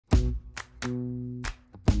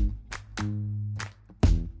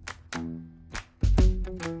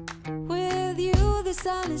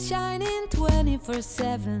sun is shining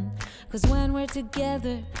 24/7. Cause when we're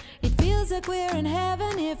together, it feels like we're in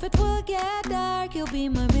heaven. If it will get dark, you'll be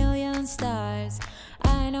my million stars.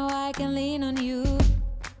 I know I can lean on you.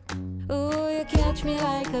 Ooh, you catch me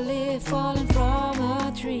like a leaf falling from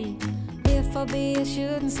a tree. If I'll be a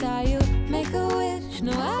shooting star, you make a wish.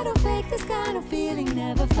 No, I don't fake this kind of feeling,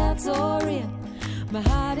 never felt so real. My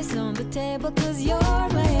heart is on the table cause you're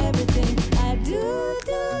my everything. I do,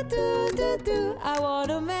 I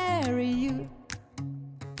wanna marry you.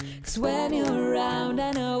 Cause when you're around,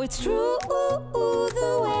 I know it's true.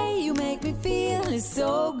 The way you make me feel is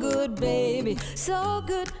so good, baby. So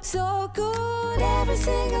good, so good. Every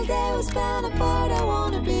single day we spend apart, I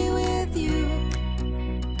wanna be with you.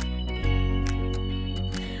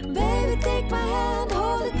 Baby, take my hand,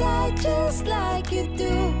 hold it tight just like you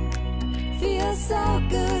do. Feels so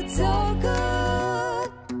good, so good.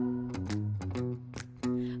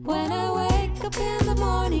 When I wake up in the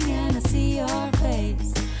morning and I see your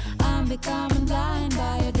face, I'm becoming blind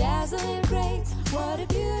by your dazzling grace. What a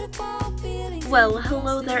beautiful feeling. Well,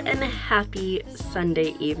 hello there and happy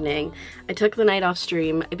Sunday evening. I took the night off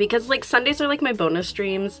stream because like Sundays are like my bonus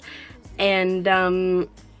streams, and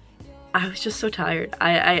I was just so tired.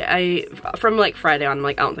 I from like Friday on, I'm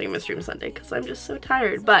like, I don't think I'm gonna stream Sunday because I'm just so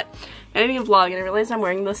tired. But I'm making a vlog and I realized I'm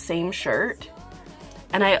wearing the same shirt,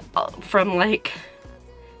 and from like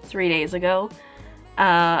 3 days ago.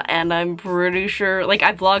 And I'm pretty sure, like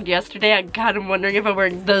I vlogged yesterday, I'm kind of wondering if I'm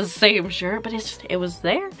wearing the same shirt, but it was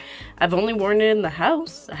there. I've only worn it in the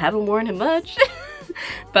house. I haven't worn it much,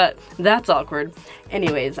 but that's awkward.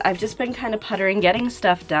 Anyways, I've just been kind of puttering, getting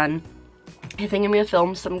stuff done. I think I'm going to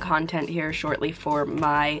film some content here shortly for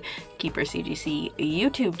my Keeper CGC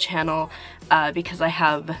YouTube channel, because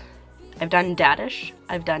I've done Dadish,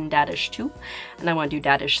 I've done Dadish 2, and I want to do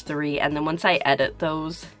Dadish 3, and then once I edit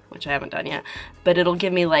those, which I haven't done yet, but it'll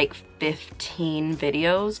give me like 15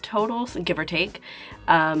 videos total, so give or take,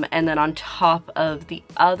 and then on top of the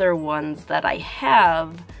other ones that I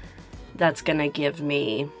have, that's gonna give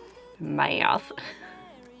me math.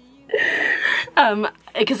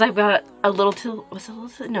 Because I've got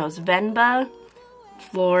it's Venba,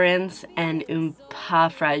 Florence, and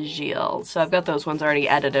Pas Fragile. So I've got those ones already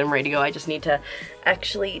edited and ready to go. I just need to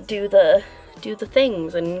actually do the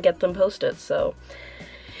things and get them posted. So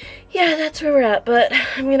yeah, that's where we're at. But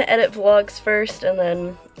I'm gonna edit vlogs first and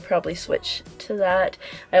then probably switch to that.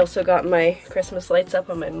 I also got my Christmas lights up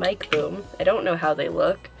on my mic boom. I don't know how they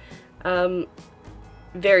look.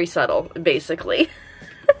 Very subtle, basically.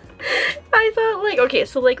 I thought, like, okay,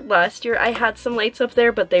 so like last year I had some lights up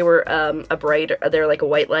there, but they were they're like a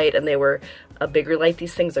white light and they were a bigger light.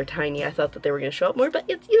 These things are tiny. I thought that they were gonna show up more, but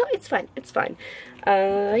it's, you know, it's fine. It's fine.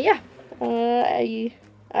 Yeah.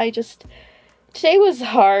 Today was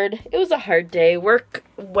hard. It was a hard day. Work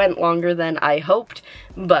went longer than I hoped,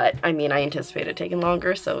 but I mean, I anticipated taking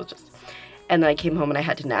longer, so and then I came home and I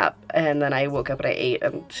had to nap, and then I woke up and I ate,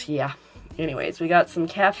 and yeah. Anyways, we got some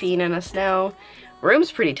caffeine in us now.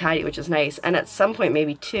 Room's pretty tidy, which is nice, and at some point,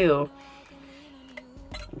 maybe too,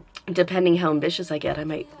 depending how ambitious I get, I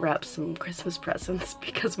might wrap some Christmas presents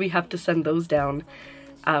because we have to send those down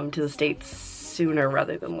to the States sooner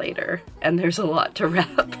rather than later, and there's a lot to wrap.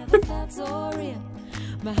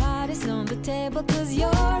 My heart is on the table cause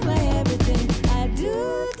you're my everything. I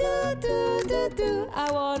do,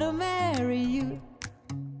 I wanna marry you.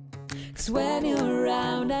 Cause when you're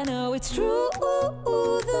around, I know it's true.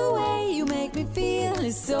 The way you make me feel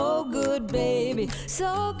is so good, baby.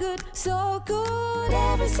 So good, so good.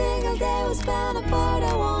 Every single day we spend apart,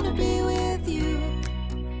 I wanna be with you.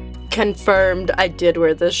 Confirmed, I did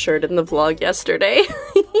wear this shirt in the vlog yesterday.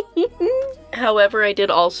 However, I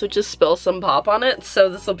did also just spill some pop on it, so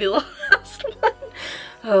this will be the last one.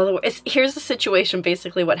 Oh, here's the situation.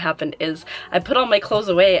 Basically what happened is I put all my clothes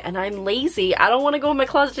away and I'm lazy. I don't want to go in my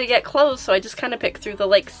closet to get clothes, so I just kind of pick through the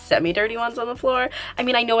like semi-dirty ones on the floor. I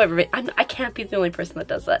mean, I know I can't be the only person that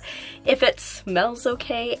does that. If it smells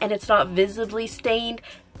okay and it's not visibly stained,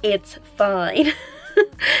 it's fine.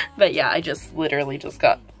 But yeah, I just literally just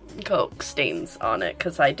got Coke stains on it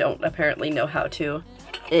because I don't apparently know how to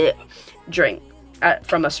drink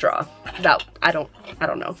from a straw. I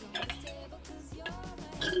don't know.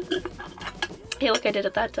 Hey, look, I did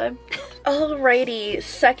it that time. Alrighty,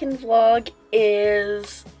 second vlog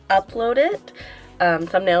is uploaded.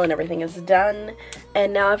 Thumbnail and everything is done.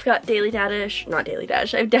 And now I've got Daily Dadish, not Daily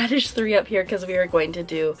Dash, I have Dadish 3 up here because we are going to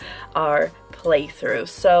do our playthrough.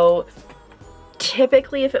 So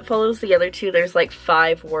typically if it follows the other two, there's like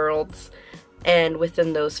 5 worlds. And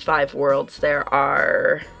within those 5 worlds there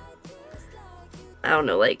are I don't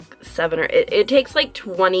know, like 7 or it takes like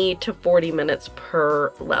 20 to 40 minutes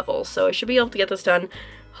per level. So I should be able to get this done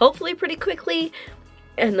hopefully pretty quickly,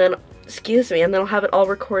 and then, excuse me, and then I'll have it all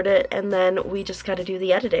recorded, and then we just gotta do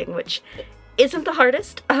the editing, which isn't the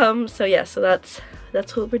hardest. So yeah, so that's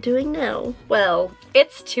what we're doing now. Well,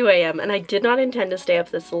 it's 2 a.m. and I did not intend to stay up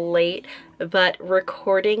this late, but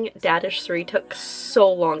recording Dadish 3 took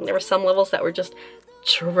so long. There were some levels that were just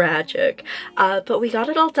tragic, but we got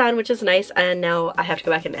it all done, which is nice, and now I have to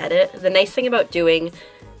go back and edit. The nice thing about doing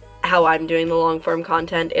how I'm doing the long form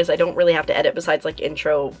content is I don't really have to edit besides like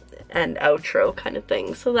intro and outro kind of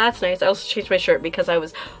thing, so that's nice. I also changed my shirt because I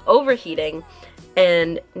was overheating,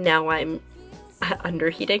 and now I'm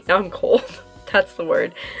underheating. Now I'm cold. That's the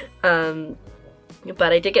word.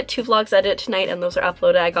 But I did get 2 vlogs edited tonight, and those are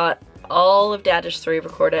uploaded. I got all of Dadish 3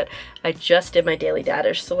 recorded. I just did my daily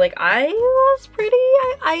Dadish, so like I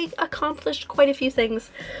accomplished quite a few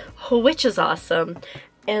things, which is awesome.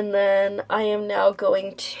 And then I am now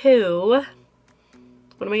going to,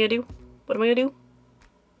 what am I gonna do? What am I gonna do?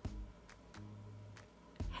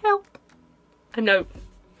 Help. I'm now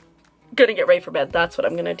gonna get ready for bed. That's what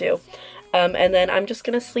I'm gonna do. And then I'm just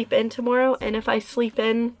gonna sleep in tomorrow, and if I sleep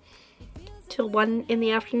in till 1 in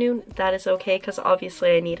the afternoon, that is okay, because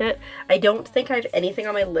obviously I need it. I don't think I have anything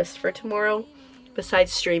on my list for tomorrow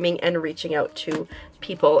besides streaming and reaching out to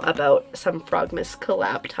people about some Frogmas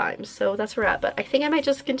collab times. So that's where we're at. But I think I might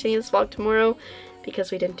just continue this vlog tomorrow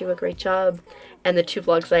because we didn't do a great job. And the 2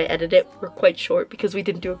 vlogs I edited were quite short because we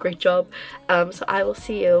didn't do a great job. So I will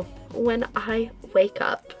see you when I wake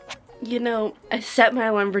up. You know, I set my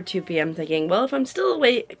alarm for 2 p.m. thinking, well, if I'm still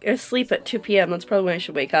asleep at 2 p.m., that's probably when I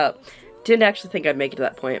should wake up. Didn't actually think I'd make it to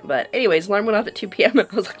that point, but anyways, alarm went off at 2 p.m. and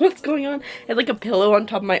I was like, what's going on? I had like a pillow on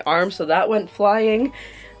top of my arm, so that went flying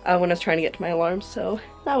when I was trying to get to my alarm, so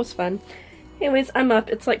that was fun. Anyways, I'm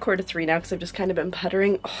up. It's like 2:45 now because I've just kind of been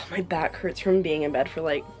puttering. Oh, my back hurts from being in bed for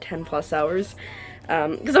like 10 plus hours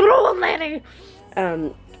because I'm an old lady.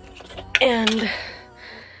 And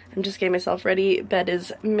I'm just getting myself ready. Bed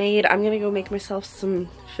is made. I'm gonna go make myself some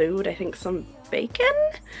food. I think some bacon?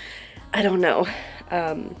 I don't know.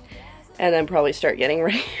 And then probably start getting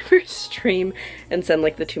ready for stream and send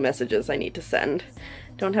like the 2 messages I need to send.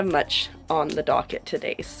 Don't have much on the docket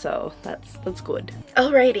today, so that's good.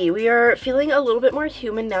 Alrighty, we are feeling a little bit more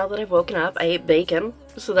human now that I've woken up. I ate bacon,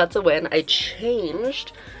 so that's a win. I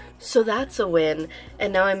changed, so that's a win.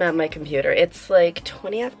 And now I'm at my computer. It's like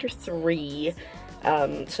 20 after 3.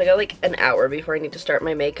 So I got like an hour before I need to start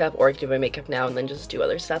my makeup, or I can do my makeup now and then just do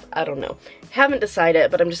other stuff. I don't know. Haven't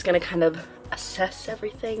decided, but I'm just gonna kind of assess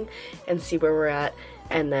everything and see where we're at,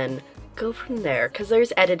 and then go from there, because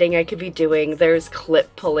there's editing I could be doing, there's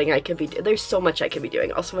clip pulling I could be doing, there's so much I could be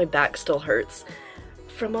doing. Also, my back still hurts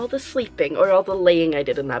from all the sleeping or all the laying I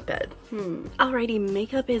did in that bed. Alrighty,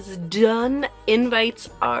 makeup is done. Invites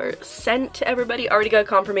are sent to everybody. Already got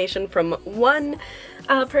confirmation from 1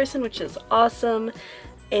 person, which is awesome.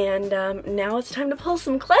 And now it's time to pull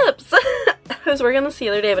some clips. I was working on this the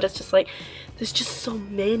other day, but it's just like, there's just so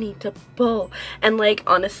many to pull. And like,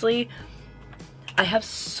 honestly, I have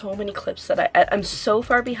so many clips that I'm so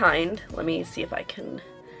far behind. Let me see if I can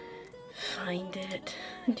find it.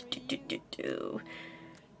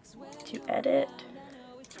 To edit.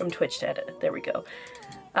 From Twitch to edit. There we go.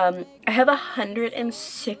 I have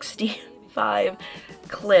 165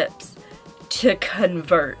 clips to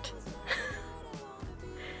convert.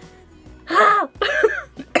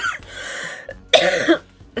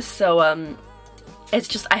 So, it's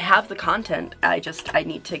just, I have the content, I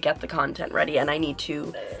need to get the content ready, and I need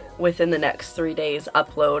to, within the next 3 days,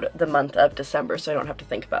 upload the month of December, so I don't have to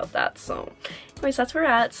think about that. So anyways, that's where we're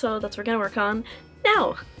at, so that's what we're gonna work on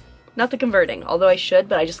now. Not the converting, although I should,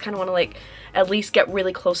 but I just kind of want to like at least get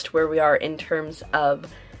really close to where we are in terms of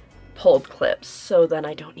pulled clips, so then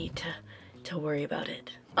I don't need to worry about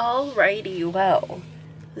it. Alrighty, well,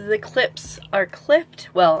 the clips are clipped.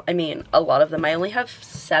 Well, I mean, a lot of them. I only have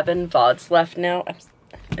 7 VODs left now.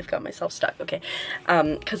 I've got myself stuck, okay,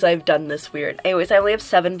 because I've done this weird. Anyways, I only have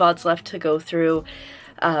 7 VODs left to go through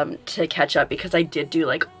to catch up, because I did do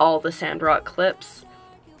like all the Sandrock clips.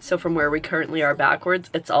 So from where we currently are backwards,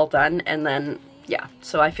 it's all done, and then, yeah,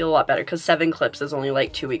 so I feel a lot better, because 7 clips is only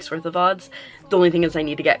like 2 weeks worth of VODs. The only thing is I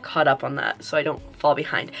need to get caught up on that, so I don't fall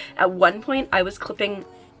behind. At one point, I was clipping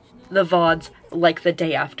the VODs like the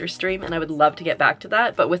day after stream, and I would love to get back to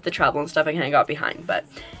that, but with the travel and stuff, I kind of got behind. But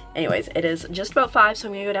anyways, it is just about 5, so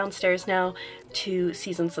I'm gonna go downstairs now to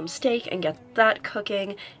season some steak and get that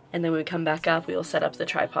cooking. And then when we come back up, we will set up the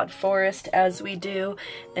tripod forest as we do,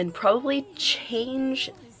 and probably change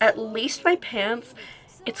at least my pants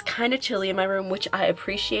It's kind of chilly in my room, which I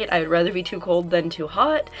appreciate. I would rather be too cold than too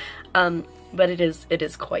hot, but it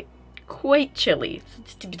is quite chilly.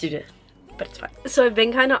 But it's fine. So I've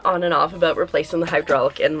been kind of on and off about replacing the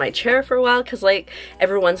hydraulic in my chair for a while, because like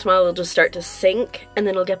every once in a while it'll just start to sink and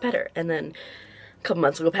then it'll get better, and then a couple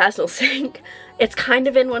months will go past and it'll sink. It's kind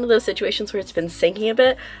of in one of those situations where it's been sinking a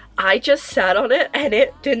bit. I just sat on it and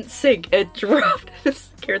it didn't sink, it dropped. It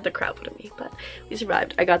scared the crap out of me, but we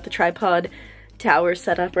survived. I got the tripod tower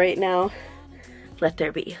set up right now. Let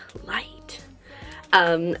there be light.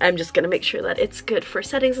 I'm just gonna make sure that it's good for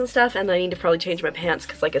settings and stuff, and I need to probably change my pants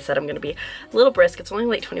because like I said, I'm gonna be a little brisk. It's only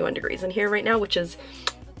like 21 degrees in here right now, which is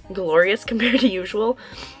glorious compared to usual,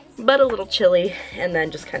 but a little chilly, and then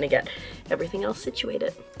just kind of get everything else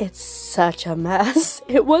situated. It's such a mess.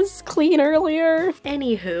 It was clean earlier.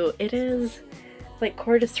 Anywho, it is like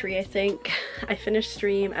 1:45, I think. I finished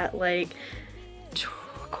stream at like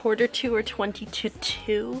 1:45 or 20 to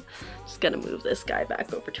 2. Just gonna move this guy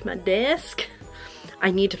back over to my desk. I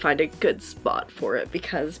need to find a good spot for it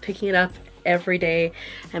because picking it up every day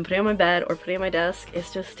and putting it on my bed or putting it on my desk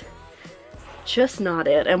is just not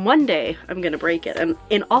it. And one day I'm gonna break it. And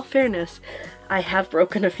in all fairness, I have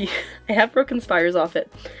broken spires off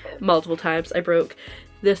it multiple times. I broke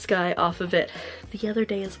this guy off of it the other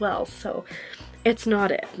day as well, so it's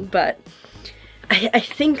not it. But I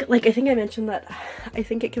think I mentioned that I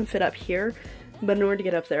think it can fit up here, but in order to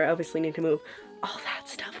get up there I obviously need to move all that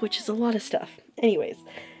stuff, which is a lot of stuff. Anyways,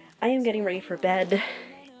 I am getting ready for bed.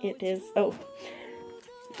 It is, oh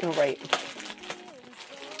right.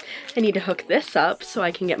 I need to hook this up so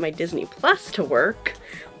I can get my Disney Plus to work,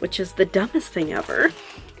 which is the dumbest thing ever.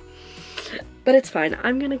 But it's fine.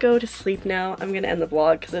 I'm gonna go to sleep now. I'm gonna end the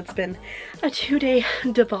vlog because it's been a 2-day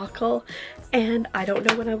debacle and I don't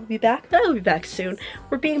know when I will be back, but I will be back soon.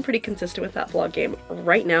 We're being pretty consistent with that vlog game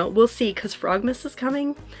right now. We'll see, because Frogmas is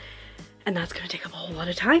coming and that's gonna take up a whole lot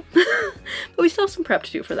of time. But we still have some prep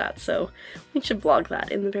to do for that, so we should vlog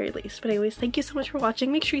that in the very least. But anyways, thank you so much for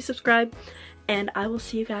watching. Make sure you subscribe and I will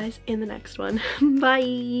see you guys in the next one.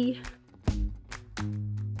 Bye!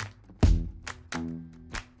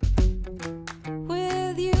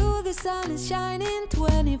 With you the sun is shining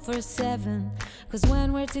 24/7, 'cause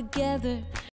when we're together